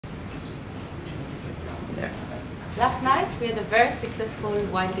there? Last night we had a very successful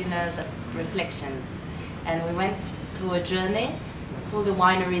wine dinner at Reflections, and we went through a journey through the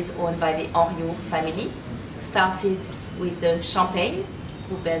wineries owned by the Henriot family. Started with the Champagne,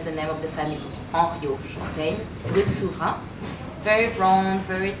 who bears the name of the family, Henriot Champagne, Brut Souverain. Very brown,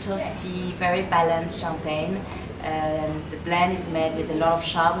 very toasty, very balanced champagne. The blend is made with a lot of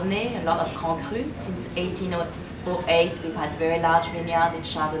Chardonnay, a lot of Grand Cru. Since 1808 we've had very large vineyard in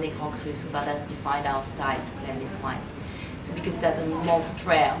Chardonnay Grand Cru, so that has defined our style to blend these wines. So because they're the most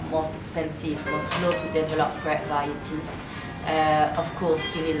rare, most expensive, most slow to develop grape varieties, of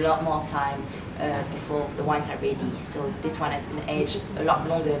course you need a lot more time before the wines are ready. So this one has been aged a lot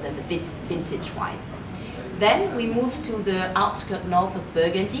longer than the vintage wine. Then we moved to the outskirts north of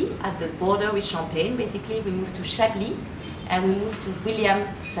Burgundy, at the border with Champagne. Basically, we moved to Chablis, and we moved to William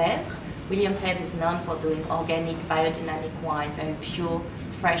Fevre. William Fevre is known for doing organic, biodynamic wine, very pure,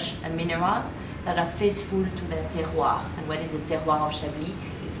 fresh and mineral, that are faithful to their terroir. And what is the terroir of Chablis?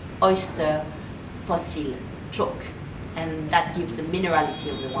 It's oyster, fossil, chalk. And that gives the minerality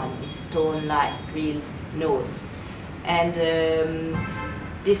of the wine, with stone-like grilled nose. And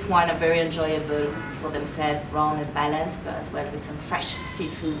this wine are very enjoyable for themselves, round and balanced, but as well with some fresh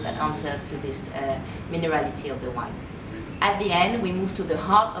seafood that answers to this minerality of the wine. At the end, we move to the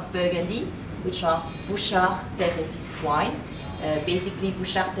heart of Burgundy, which are Bouchard Père et Fils wine. Basically,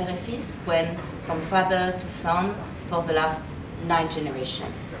 Bouchard Père et Fils went from father to son for the last 9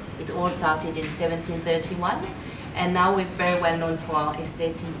 generations. It all started in 1731. And now we're very well known for our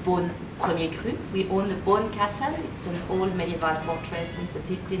estates in Beaune Premier Cru. We own the Beaune Castle. It's an old medieval fortress since the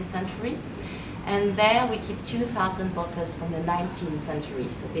 15th century. And there we keep 2,000 bottles from the 19th century,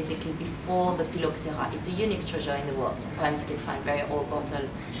 so basically before the phylloxera. It's a unique treasure in the world. Sometimes you can find very old bottles,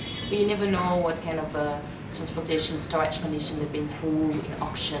 but you never know what kind of transportation, storage condition they've been through in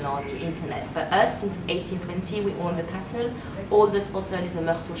auction or on the internet. But us, since 1820, we own the castle. Oldest bottle is a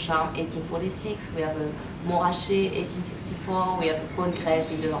Meursault Charme, 1846. We have a Montrachet, 1864. We have a Bonne Grève,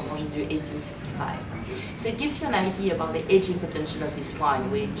 Ville de l'Enfant Jésus, 1865. So it gives you an idea about the aging potential of this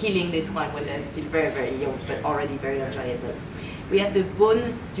wine. We're killing this wine when they're still very, very young, but already very enjoyable. We have the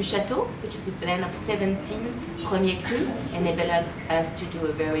Beaune du Château, which is a blend of 17 Premier Cru, enabling us to do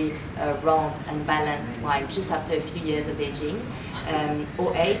a very round and balanced wine just after a few years of aging.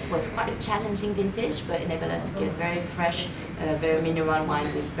 08 was quite a challenging vintage, but enabled us to get very fresh, very mineral wine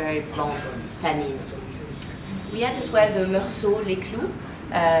with very blanc tannin. We had as well the Meursault Les Clous.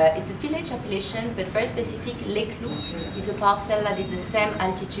 It's a village appellation, but very specific. Les Clous is a parcel that is the same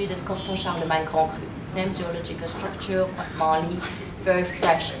altitude as Corton Charlemagne Grand Cru. Same geological structure, quite marly, very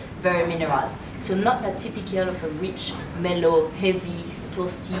fresh, very mineral. So not that typical of a rich, mellow, heavy,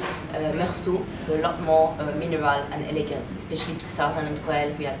 toasty Meursault, but a lot more mineral and elegant. Especially in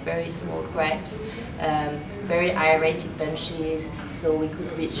 2012, we had very small grapes, very aerated bunches, so we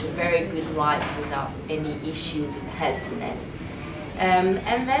could reach a very good ripe without any issue with healthiness.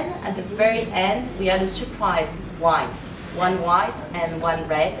 And then at the very end, we had a surprise wines, one white and one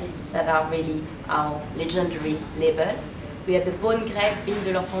red, that are really our legendary label. We have the Bonne Grève, Ville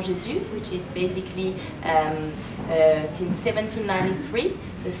de l'Enfant Jésus, which is basically since 1793.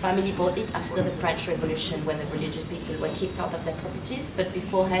 The family bought it after the French Revolution, when the religious people were kicked out of their properties. But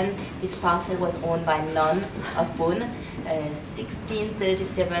beforehand, this parcel was owned by a nun of Beaune.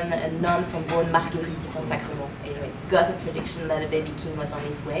 1637, a nun from Beaune, Marguerite du Saint-Sacrement. Anyway, got a prediction that a baby king was on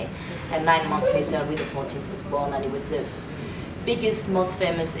his way. And 9 months later, Louis XIV was born, and he was the biggest, most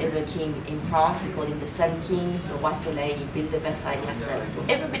famous ever king in France. We call him the Sun King, le Roi Soleil. He built the Versailles Castle. So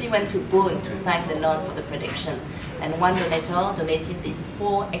everybody went to Beaune to thank the nun for the prediction. And one donator donated this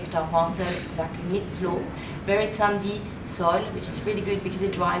 4-hectare parcel, exactly mid-slope, very sandy soil, which is really good because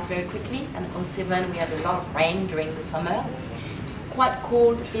it dries very quickly. And on 07 we had a lot of rain during the summer. Quite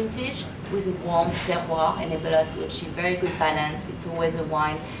cold vintage with a warm terroir, enable us to achieve very good balance. It's always a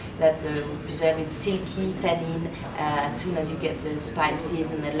wine that preserves with silky tannin. As soon as you get the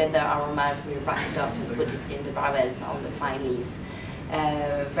spices and the leather aromas, we wrap it off and put it in the barrels on the fine lees.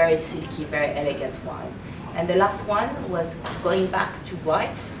 Very silky, very elegant wine. And the last one was going back to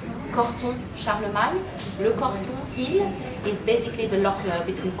white, Corton Charlemagne. Le Corton Hill is basically the locker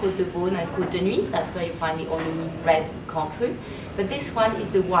between Côte de Beaune and Côte de Nuit. That's where you find the only red Grand Cru. But this one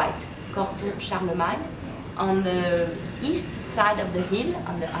is the white, Corton Charlemagne, on the east side of the hill,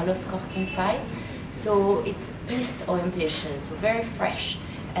 on the Alos Corton side. So it's east orientation, so very fresh.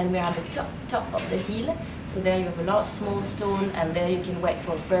 And we're at the top of the hill, so there you have a lot of small stone, and there you can wait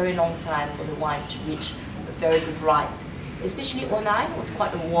for a very long time for the wines to reach a very good ripe. Especially 09 was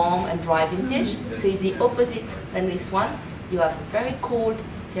quite a warm and dry vintage, so it's the opposite than this one. You have a very cold,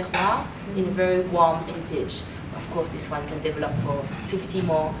 terroir in a very warm vintage. Of course, this one can develop for 50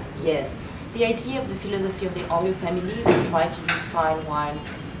 more years. The idea of the philosophy of the Henriot family is to try to do fine wine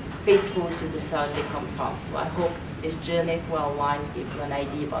faithful to the soil they come from. So I hope this journey through our wines gives you an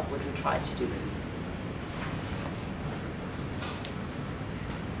idea about what we try to do.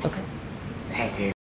 Okay. Thank you.